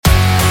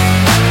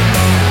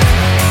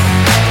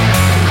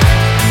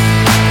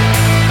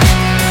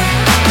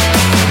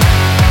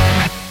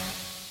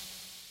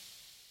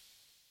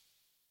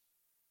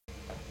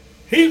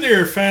Hey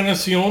there,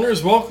 fantasy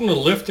owners. Welcome to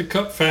Lift the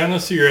Cup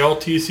Fantasy, or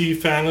LTC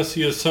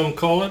Fantasy as some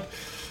call it.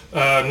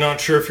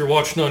 Not sure if you're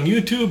watching on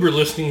YouTube or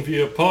listening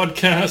via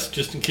podcast,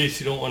 just in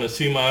case you don't want to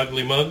see my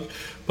ugly mug.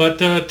 But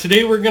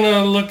today we're going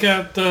to look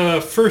at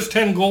the first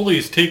 10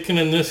 goalies taken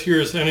in this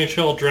year's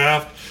NHL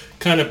draft,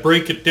 kind of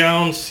break it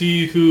down,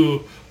 see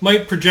who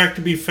might project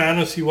to be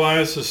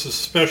fantasy-wise. This is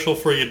special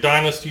for you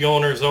Dynasty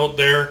owners out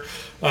there.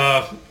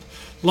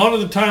 A lot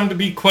of the time, to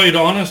be quite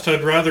honest,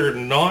 I'd rather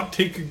not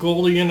take a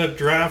goalie in a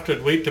draft.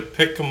 I'd wait to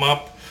pick them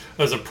up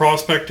as a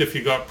prospect if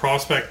you got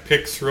prospect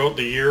picks throughout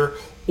the year,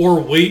 or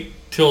wait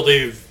till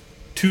they've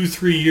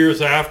 2-3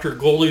 years after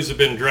goalies have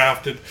been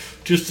drafted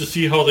just to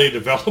see how they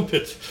develop.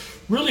 It's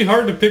really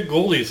hard to pick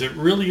goalies. It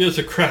really is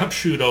a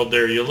crapshoot out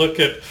there. You look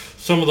at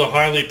some of the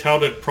highly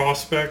touted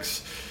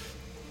prospects.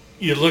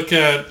 You look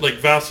at like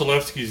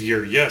Vasilevsky's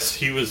year. Yes,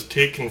 he was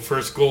taken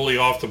first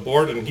goalie off the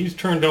board, and he's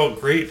turned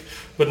out great.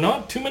 But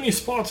not too many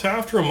spots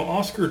after him.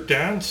 Oscar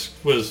Dansk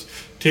was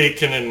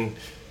taken, and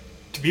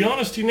to be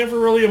honest, he never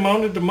really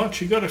amounted to much.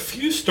 He got a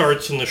few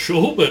starts in the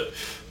show, but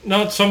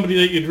not somebody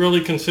that you'd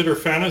really consider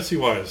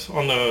fantasy-wise.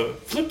 On the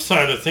flip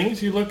side of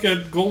things, you look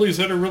at goalies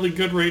that are really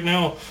good right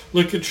now.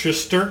 Look at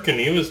Shesterkin.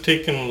 He was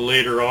taken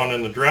later on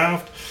in the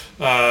draft.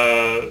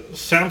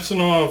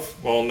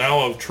 Samsonov, well,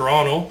 now of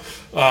Toronto,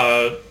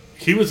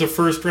 he was a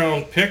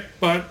first-round pick,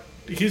 but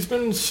he's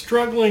been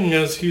struggling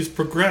as he's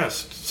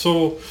progressed.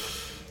 So,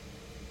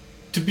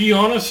 to be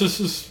honest, this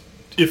is,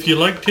 if you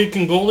like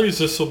taking goalies,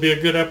 this will be a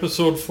good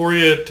episode for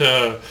you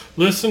to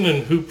listen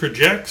and who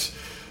projects.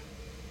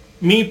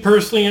 Me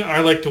personally, I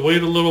like to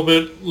wait a little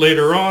bit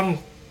later on,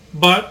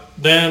 but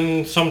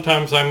then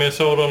sometimes I miss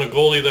out on a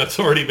goalie that's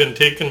already been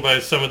taken by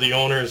some of the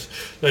owners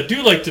that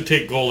do like to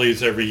take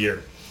goalies every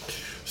year.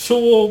 So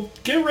we'll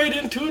get right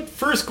into it.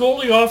 First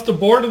goalie off the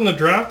board in the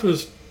draft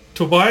was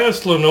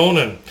Tobias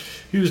Lanonen.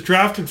 He was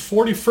drafted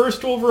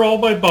 41st overall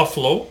by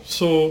Buffalo,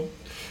 so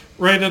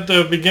right at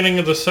the beginning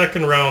of the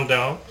second round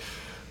down.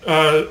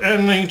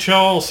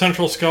 NHL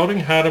Central Scouting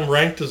had him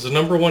ranked as the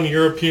number one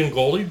European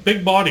goalie.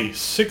 Big body,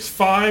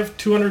 6'5",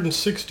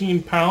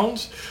 216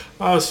 pounds.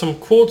 Some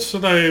quotes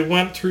that I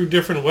went through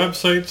different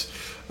websites.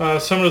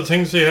 Some of the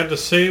things they had to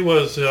say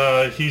was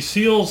he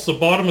seals the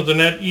bottom of the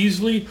net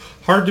easily,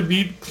 hard to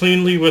beat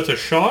cleanly with a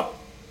shot.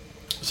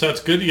 So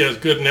that's good. He has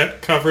good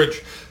net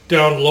coverage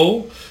down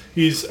low.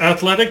 He's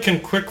athletic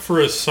and quick for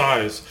his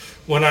size.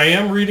 When I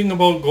am reading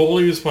about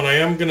goalies, when I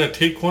am going to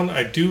take one,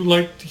 I do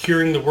like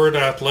hearing the word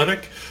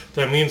athletic.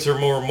 That means they're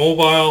more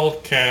mobile,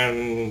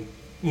 can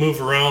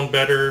move around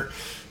better,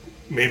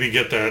 maybe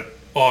get that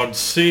odd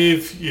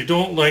save. You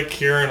don't like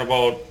hearing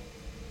about,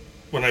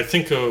 when I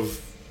think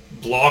of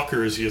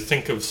blockers, you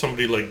think of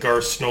somebody like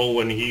Garth Snow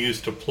when he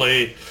used to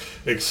play,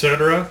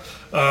 etc.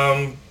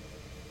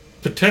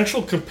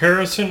 Potential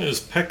comparison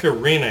is Pekka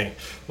Rinne.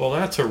 Well,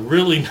 that's a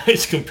really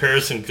nice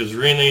comparison because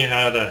Rinne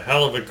had a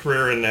hell of a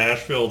career in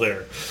Nashville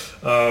there.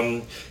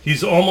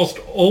 He's almost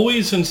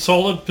always in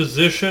solid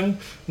position,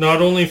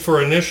 not only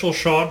for initial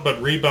shot,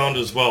 but rebound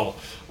as well.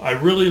 I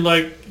really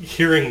like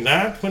hearing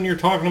that when you're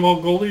talking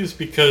about goalies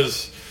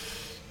because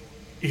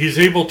he's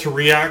able to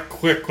react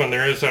quick when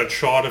there is that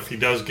shot. If he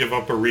does give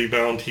up a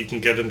rebound, he can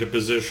get into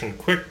position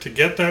quick to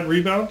get that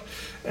rebound.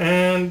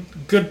 And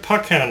good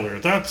puck handler.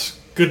 That's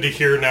good to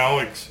hear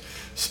now,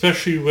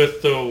 especially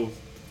with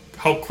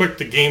how quick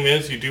the game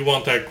is. You do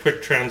want that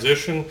quick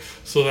transition,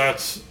 so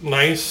that's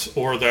nice,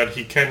 or that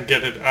he can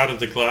get it out of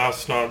the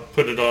glass, not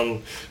put it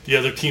on the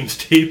other team's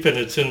tape and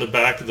it's in the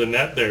back of the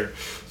net there.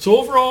 So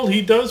overall,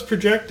 he does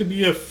project to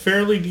be a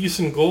fairly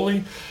decent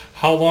goalie.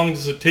 How long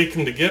does it take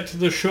him to get to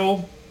the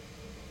show?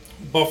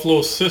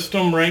 Buffalo's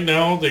system right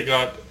now, they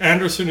got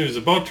Anderson, who's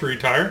about to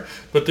retire,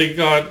 but they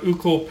got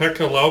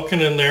Ukko-Pekka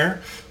Laukkanen in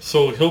there,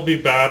 so he'll be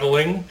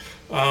battling.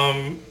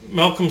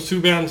 Malcolm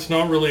Subban's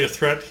not really a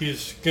threat.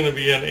 He's going to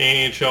be an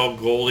AHL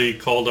goalie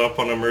called up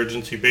on an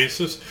emergency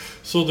basis.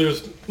 So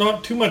there's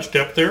not too much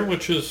depth there,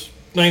 which is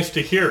nice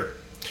to hear.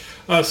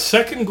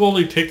 Second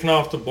goalie taken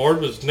off the board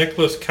was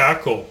Nicholas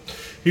Kakko.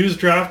 He was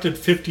drafted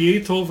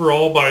 58th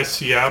overall by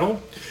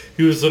Seattle.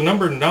 He was the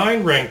number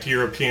 9 ranked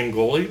European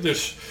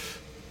goalie.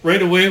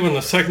 Right away, when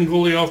the second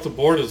goalie off the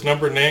board is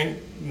number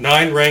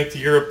 9 ranked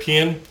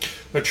European,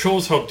 that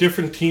shows how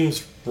different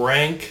teams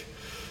rank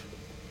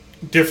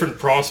different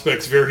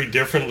prospects very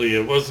differently.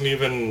 It wasn't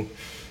even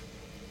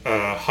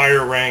a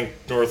higher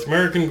ranked North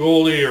American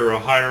goalie or a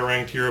higher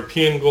ranked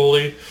European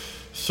goalie.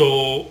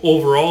 So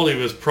overall, he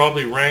was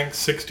probably ranked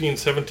 16,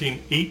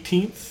 17,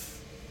 18th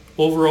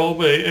overall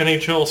by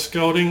NHL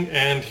scouting,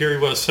 and here he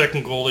was,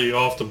 second goalie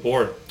off the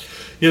board.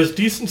 He has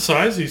decent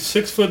size. He's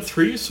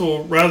 6'3",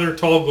 so rather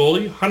tall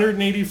goalie,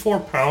 184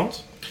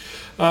 pounds.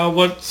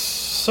 What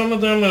some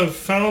of them have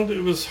found,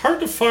 it was hard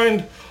to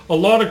find a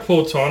lot of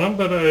quotes on him,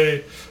 but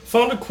I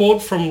found a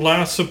quote from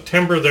last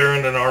September there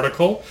in an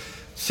article.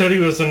 Said he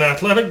was an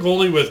athletic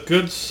goalie with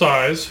good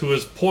size who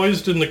is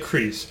poised in the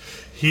crease.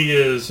 He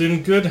is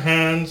in good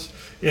hands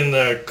in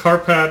the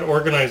Karpat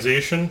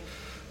organization,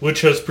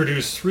 which has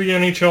produced 3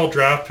 NHL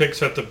draft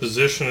picks at the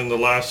position in the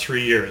last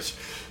 3 years.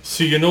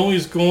 So you know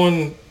he's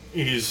going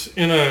He's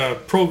in a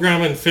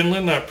program in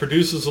Finland that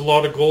produces a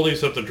lot of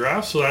goalies at the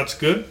draft, so that's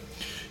good.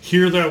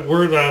 Hear that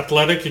word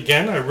athletic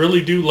again. I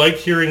really do like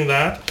hearing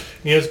that.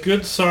 He has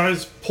good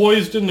size,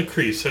 poised in the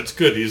crease. That's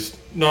good. He's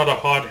not a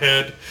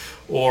hothead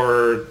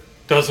or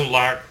doesn't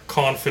lack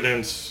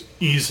confidence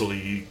easily.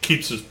 He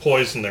keeps his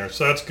poise in there,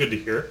 so that's good to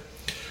hear.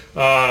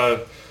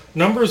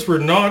 Numbers were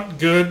not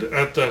good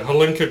at the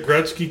Hlinka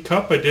Gretzky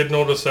Cup. I did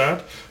notice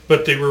that,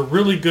 but they were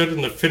really good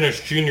in the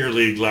Finnish Junior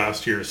League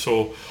last year.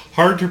 So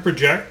hard to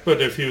project,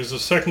 but if he was the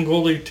second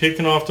goalie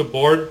taken off the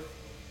board,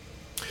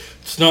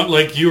 it's not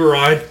like you or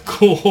I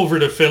go over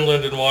to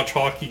Finland and watch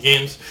hockey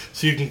games.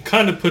 So you can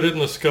kind of put it in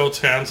the scouts'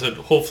 hands that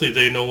hopefully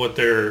they know what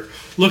they're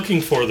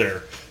looking for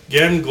there.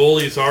 Again,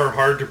 goalies are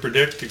hard to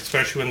predict,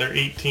 especially when they're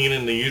 18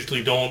 and they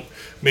usually don't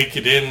make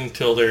it in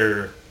until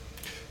they're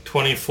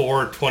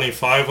 24,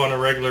 25 on a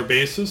regular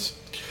basis.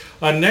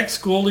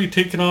 Next goalie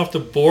taken off the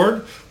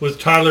board was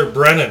Tyler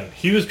Brennan.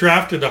 He was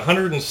drafted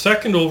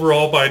 102nd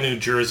overall by New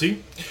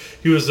Jersey.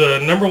 He was a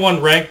number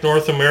 1 ranked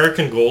North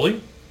American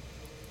goalie.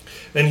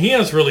 And he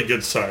has really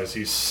good size.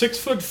 He's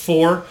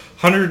 6'4",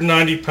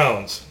 190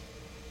 pounds.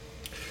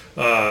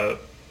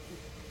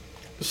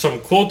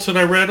 Some quotes that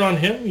I read on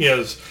him. He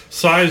has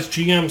size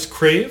GM's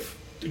crave.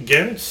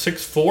 Again,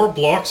 6'4",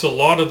 blocks a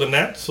lot of the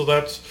net. So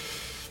that's...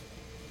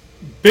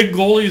 Big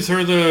goalies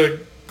are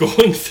the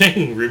going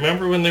thing.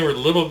 Remember when they were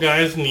little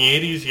guys in the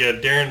 80s? You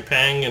had Darren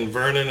Pang and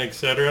Vernon,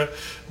 etc.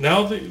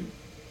 Now the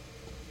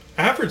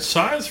average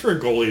size for a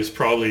goalie is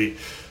probably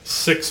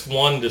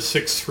 6'1" to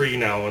 6'3"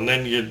 now. And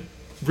then you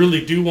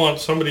really do want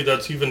somebody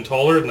that's even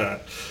taller than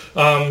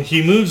that.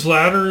 He moves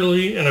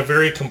laterally in a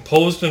very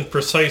composed and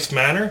precise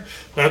manner.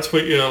 That's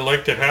what you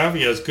like to have.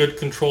 He has good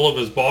control of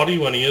his body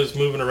when he is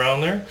moving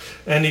around there.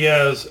 And he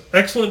has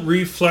excellent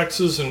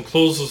reflexes and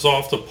closes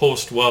off the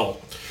post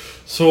well.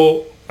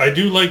 So I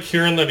do like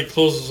hearing that he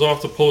closes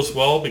off the post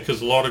well,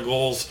 because a lot of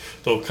goals,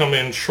 they'll come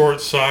in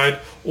short side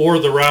or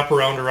the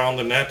wraparound around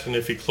the net. And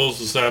if he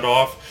closes that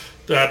off,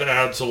 that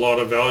adds a lot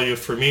of value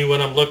for me when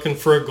I'm looking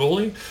for a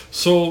goalie.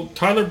 So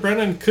Tyler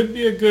Brennan could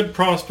be a good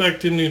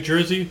prospect in New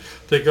Jersey.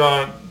 They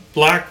got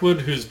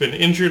Blackwood, who's been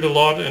injured a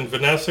lot, and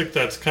Vanessic,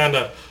 that's kind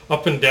of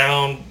up and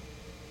down.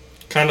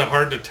 Kind of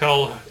hard to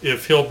tell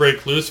if he'll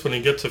break loose when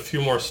he gets a few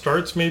more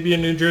starts maybe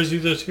in New Jersey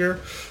this year.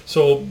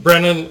 So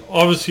Brennan,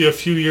 obviously a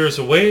few years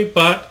away,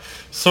 but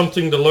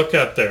something to look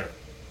at there.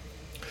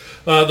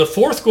 The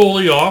fourth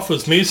goalie off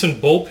was Mason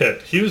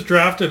Beaupit. He was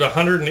drafted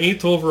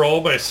 108th overall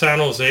by San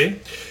Jose.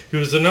 He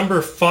was the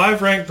number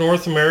 5 ranked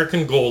North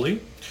American goalie.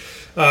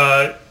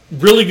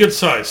 Really good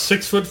size,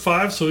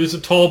 6'5", so he's a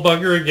tall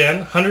bugger again,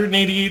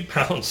 188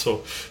 pounds.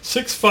 So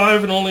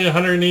 6'5" and only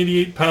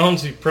 188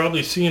 pounds. You've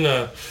probably seen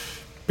a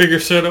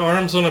bigger set of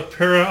arms on a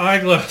pair of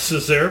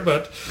eyeglasses there,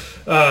 but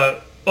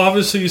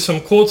obviously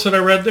some quotes that I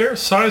read there.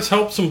 Size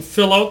helps him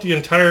fill out the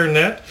entire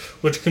net,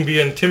 which can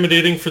be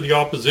intimidating for the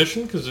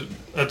opposition, because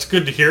that's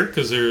good to hear,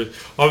 because there's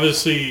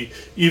obviously,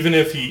 even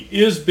if he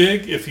is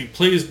big, if he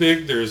plays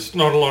big, there's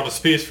not a lot of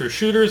space for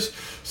shooters,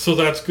 so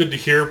that's good to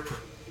hear.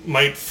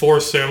 Might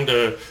force them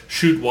to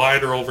shoot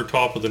wide or over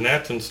top of the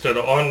net instead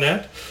of on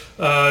net.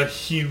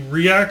 He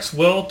reacts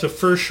well to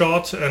first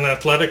shots and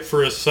athletic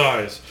for his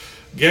size.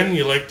 Again,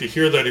 you like to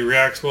hear that he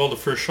reacts well to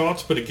first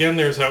shots, but again,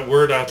 there's that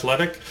word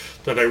athletic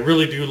that I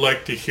really do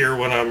like to hear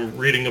when I'm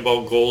reading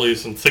about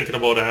goalies and thinking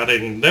about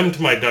adding them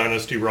to my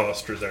Dynasty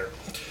roster there.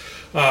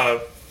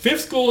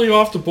 Fifth goalie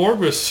off the board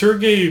was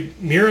Sergei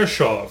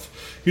Mirashov.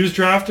 He was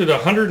drafted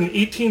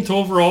 118th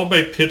overall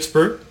by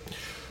Pittsburgh.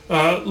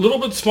 A little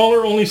bit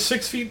smaller, only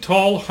 6 feet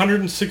tall,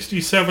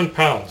 167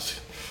 pounds.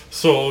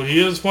 So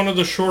he is one of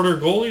the shorter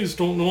goalies.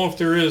 Don't know if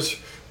there is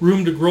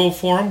room to grow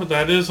for him, but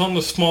that is on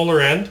the smaller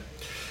end.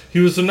 He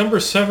was the number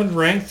 7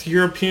 ranked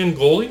European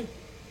goalie.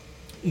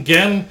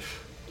 Again,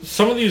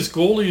 some of these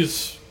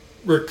goalies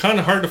were kind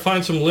of hard to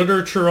find some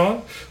literature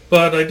on,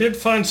 but I did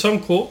find some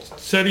quotes.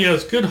 Said he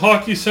has good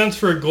hockey sense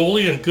for a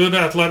goalie and good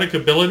athletic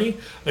ability.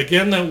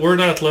 Again, that word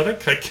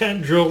athletic, I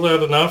can't drill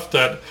that enough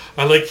that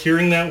I like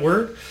hearing that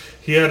word.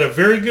 He had a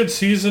very good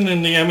season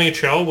in the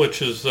MHL,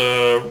 which is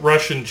the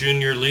Russian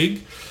Junior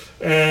League,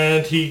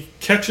 and he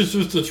catches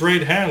with his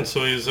right hand,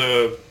 so he's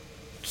a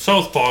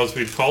southpaw, as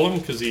we'd call him,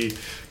 because he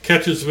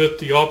catches with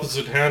the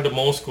opposite hand of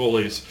most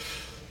goalies.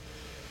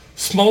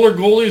 Smaller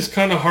goalies,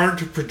 kind of hard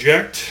to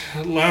project.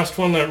 Last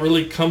one that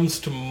really comes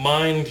to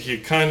mind,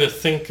 you kind of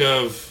think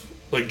of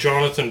like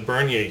Jonathan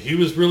Bernier. He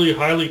was really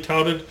highly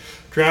touted,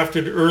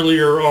 drafted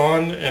earlier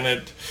on,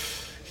 and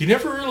he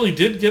never really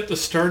did get the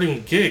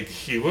starting gig.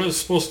 He was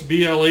supposed to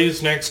be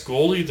LA's next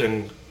goalie,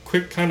 then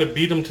Quick kind of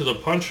beat him to the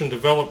punch and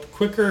developed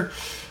quicker.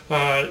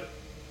 Bernier's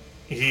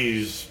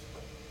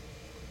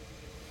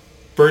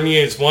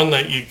one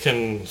that you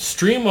can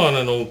stream on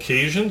an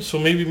occasion, so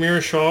maybe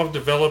Mirashov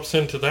develops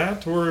into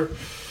that, or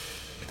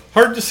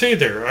hard to say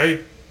there.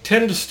 I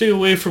tend to stay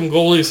away from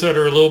goalies that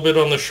are a little bit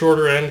on the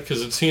shorter end,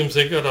 because it seems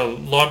they got a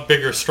lot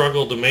bigger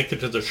struggle to make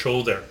it to the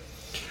show there.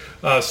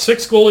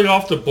 Sixth goalie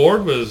off the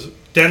board was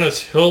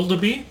Dennis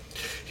Hildeby.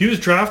 He was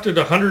drafted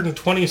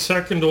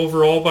 122nd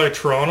overall by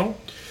Toronto.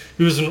 He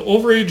He was an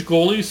overage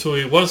goalie, so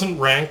he wasn't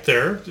ranked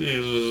there. It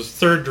was his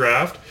third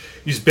draft.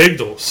 He's big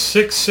though,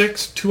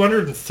 6'6",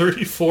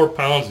 234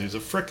 pounds. He's a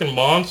freaking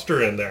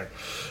monster in there.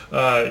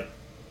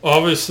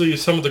 Obviously,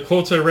 some of the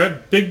quotes I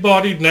read,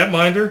 big-bodied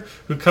netminder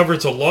who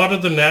covers a lot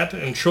of the net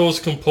and shows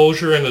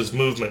composure in his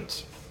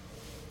movements.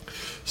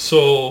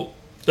 So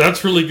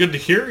that's really good to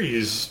hear. He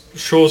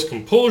shows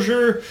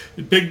composure,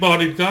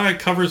 big-bodied guy,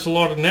 covers a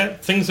lot of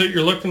net, things that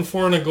you're looking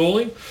for in a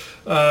goalie.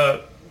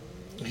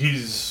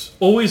 He's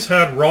always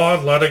had raw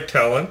athletic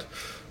talent,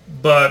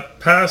 but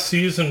past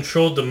season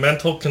showed the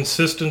mental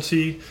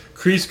consistency,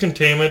 crease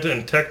containment,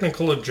 and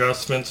technical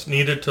adjustments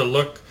needed to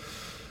look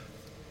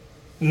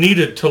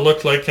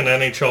like an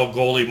NHL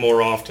goalie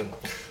more often.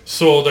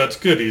 So that's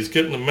good. He's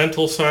getting the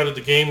mental side of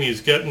the game. He's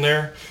getting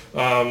there.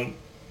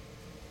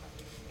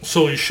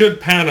 So he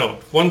should pan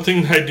out. One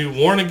thing I do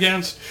warn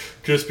against,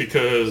 just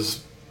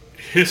because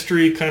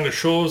history kind of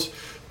shows,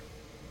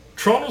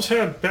 Toronto's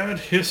had bad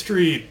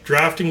history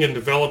drafting and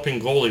developing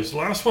goalies. The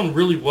last one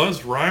really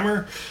was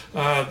Reimer.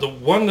 The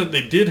one that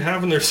they did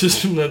have in their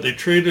system that they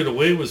traded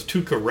away was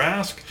Tuukka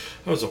Rask.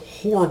 That was a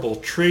horrible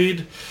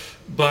trade.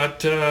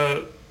 But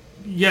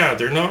yeah,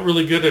 they're not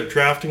really good at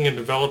drafting and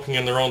developing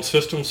in their own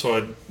system, so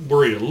I'd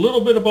worry a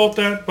little bit about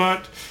that.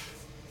 But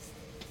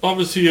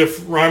obviously,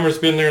 if Reimer's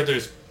been there,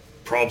 there's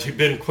probably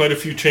been quite a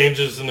few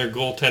changes in their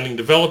goaltending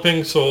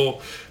developing,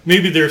 so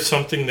maybe there's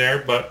something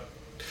there. But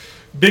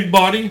big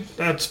body,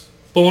 that's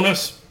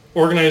bonus.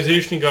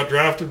 Organization he got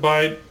drafted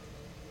by,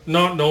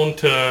 not known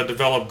to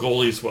develop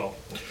goalies well.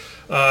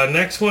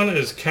 Next one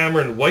is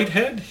Cameron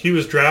Whitehead. He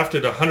was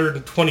drafted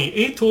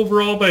 128th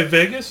overall by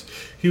Vegas.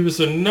 He was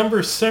the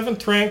number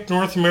 7th ranked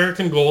North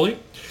American goalie.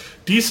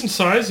 Decent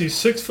size. He's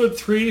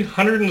 6'3",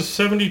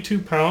 172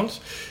 pounds.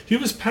 He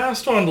was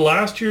passed on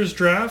last year's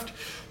draft,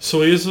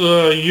 so he is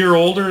a year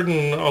older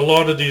than a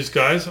lot of these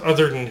guys,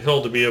 other than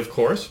Hildeby, of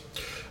course.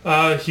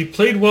 He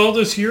played well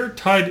this year,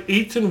 tied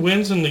 8th in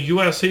wins in the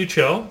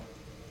USHL.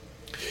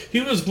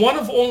 He was one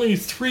of only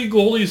 3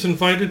 goalies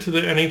invited to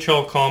the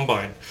NHL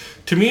Combine.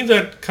 To me,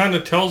 that kind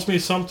of tells me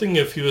something.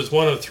 If he was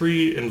one of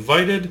 3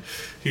 invited,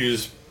 he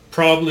was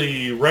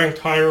probably ranked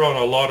higher on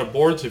a lot of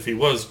boards if he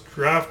was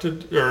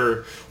drafted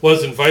or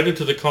was invited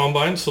to the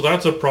Combine. So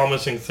that's a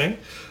promising thing.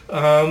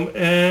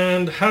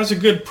 And has a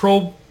good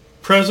pro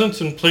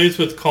presence and plays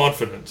with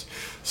confidence.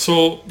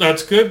 So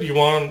that's good. You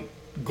want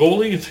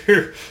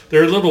goalie,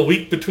 they're a little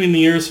weak between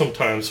the ears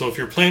sometimes. So if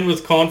you're playing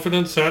with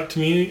confidence, that to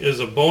me is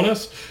a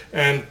bonus.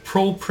 And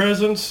pro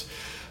presence,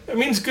 it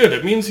means good.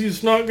 It means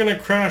he's not going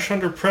to crash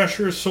under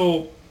pressure.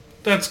 So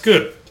that's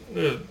good.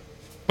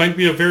 Might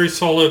be a very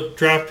solid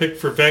draft pick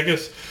for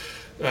Vegas.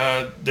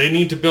 They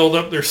need to build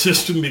up their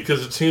system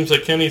because it seems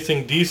like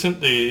anything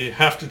decent they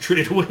have to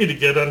trade away to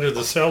get under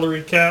the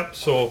salary cap.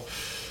 So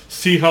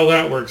see how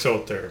that works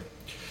out there.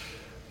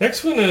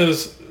 Next one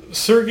is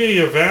Sergei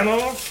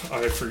Ivanov.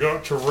 I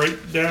forgot to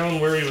write down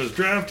where he was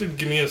drafted.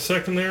 Give me a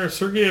second there.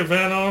 Sergei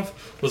Ivanov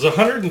was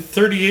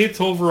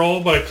 138th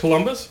overall by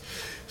Columbus.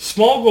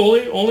 Small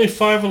goalie, only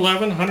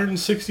 5'11",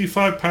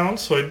 165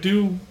 pounds. So I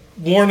do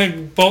warn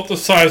about the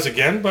size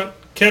again, but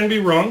can be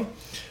wrong.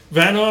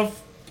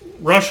 Ivanov,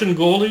 Russian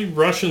goalie.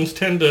 Russians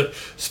tend to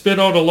spit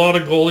out a lot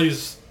of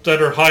goalies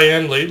that are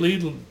high-end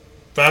lately.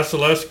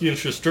 Vasilevsky and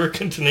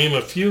Shesterkin, to name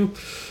a few.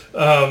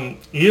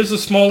 He is a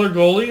smaller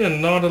goalie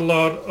and not a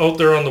lot out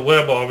there on the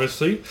web,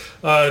 obviously.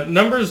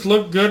 Numbers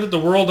look good at the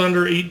World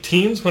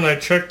Under-18s when I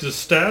checked his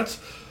stats.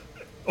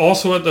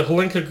 Also at the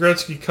Hlinka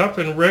Gretzky Cup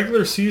and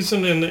regular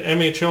season in the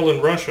MHL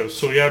in Russia.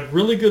 So he had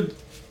really good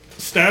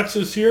stats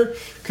this year.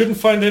 Couldn't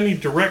find any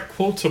direct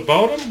quotes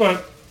about him,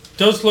 but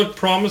does look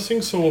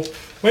promising. So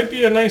might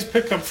be a nice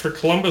pickup for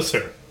Columbus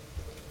there.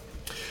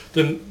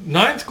 The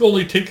 9th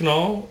goalie taken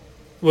all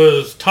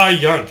was Ty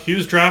Young. He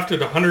was drafted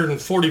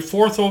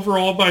 144th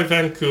overall by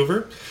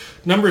Vancouver.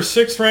 Number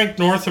 6 ranked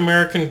North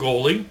American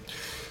goalie.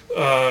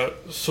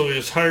 So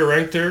he's higher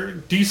ranked there.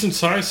 Decent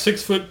size,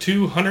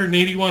 6'2",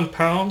 181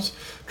 pounds.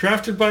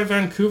 Drafted by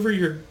Vancouver,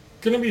 you're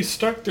going to be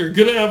stuck. They're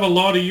going to have a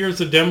lot of years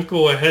of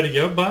Demko ahead of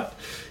you, but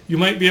you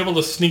might be able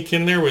to sneak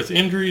in there with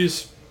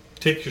injuries,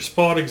 take your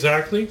spot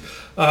exactly.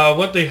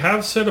 What they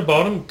have said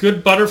about him,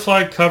 good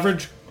butterfly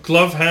coverage,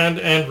 glove hand,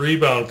 and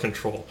rebound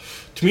control.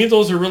 To me,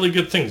 those are really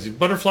good things. He's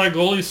butterfly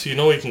goalie, so you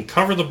know he can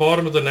cover the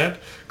bottom of the net.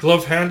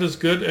 Glove hand is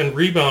good, and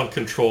rebound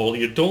control.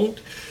 You don't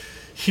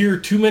hear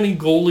too many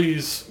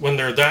goalies when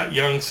they're that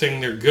young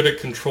saying they're good at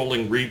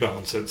controlling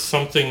rebounds. It's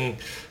something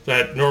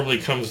that normally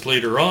comes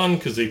later on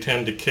because they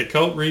tend to kick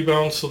out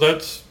rebounds. So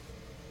that's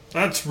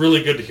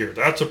really good to hear.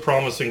 That's a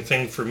promising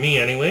thing for me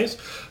anyways.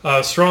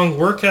 Strong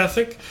work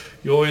ethic.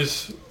 You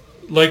always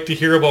like to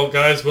hear about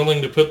guys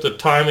willing to put the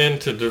time in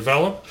to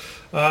develop.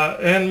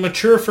 And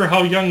mature for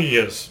how young he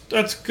is.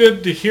 That's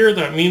good to hear.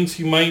 That means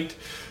he might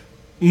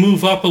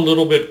move up a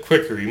little bit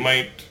quicker. He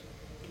might,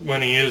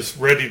 when he is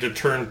ready to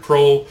turn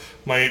pro,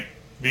 might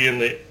be in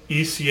the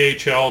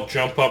ECHL,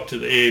 jump up to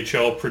the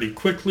AHL pretty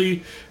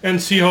quickly,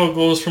 and see how it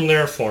goes from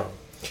there for him.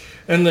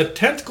 And the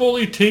 10th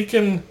goalie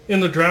taken in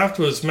the draft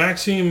was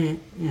Maxim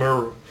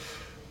Marov.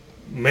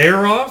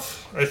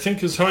 I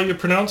think is how you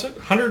pronounce it.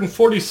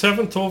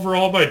 147th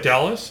overall by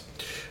Dallas.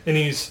 And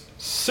he's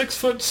 6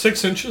 foot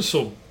 6 inches,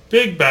 so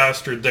big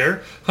bastard there.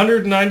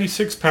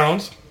 196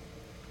 pounds.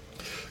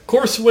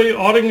 Course, the way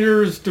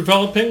Ottinger is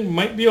developing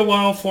might be a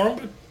while for him,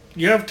 but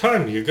you have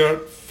time. You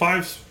got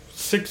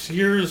 5-6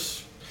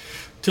 years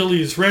till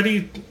he's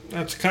ready.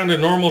 That's kind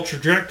of normal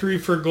trajectory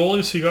for a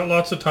goalie, so you got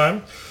lots of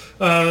time.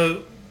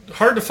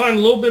 Hard to find a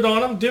little bit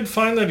on him. Did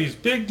find that he's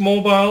big,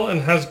 mobile,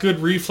 and has good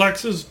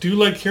reflexes. Do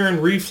like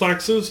hearing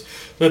reflexes,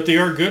 that they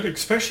are good,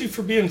 especially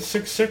for being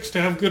 6'6",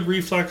 to have good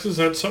reflexes.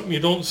 That's something you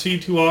don't see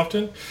too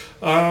often.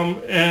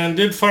 And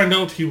did find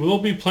out he will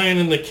be playing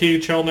in the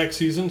KHL next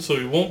season, so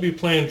he won't be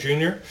playing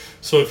junior.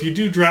 So if you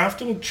do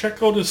draft him,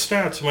 check out his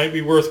stats. It might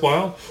be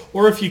worthwhile.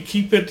 Or if you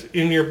keep it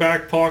in your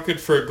back pocket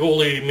for a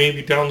goalie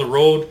maybe down the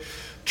road,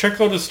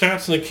 check out his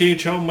stats in the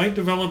KHL. Might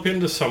develop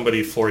into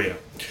somebody for you.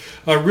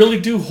 I really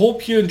do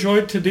hope you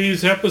enjoyed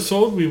today's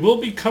episode. We will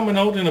be coming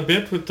out in a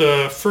bit with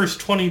the first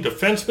 20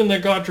 defensemen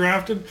that got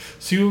drafted.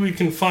 See what we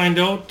can find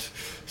out.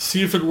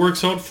 See if it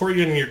works out for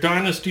you in your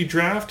Dynasty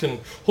draft.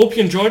 And hope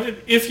you enjoyed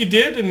it. If you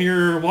did and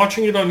you're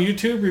watching it on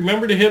YouTube,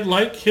 remember to hit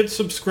like, hit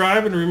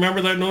subscribe, and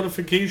remember that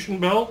notification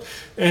bell.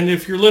 And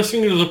if you're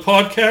listening to the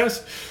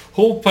podcast,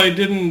 hope I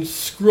didn't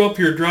screw up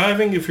your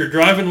driving. If you're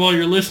driving while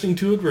you're listening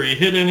to it, where you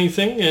hit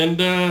anything.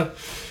 And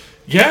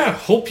yeah,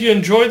 hope you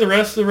enjoy the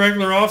rest of the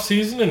regular off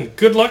season, and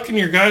good luck in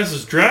your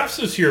guys' drafts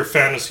this year,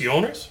 fantasy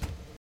owners.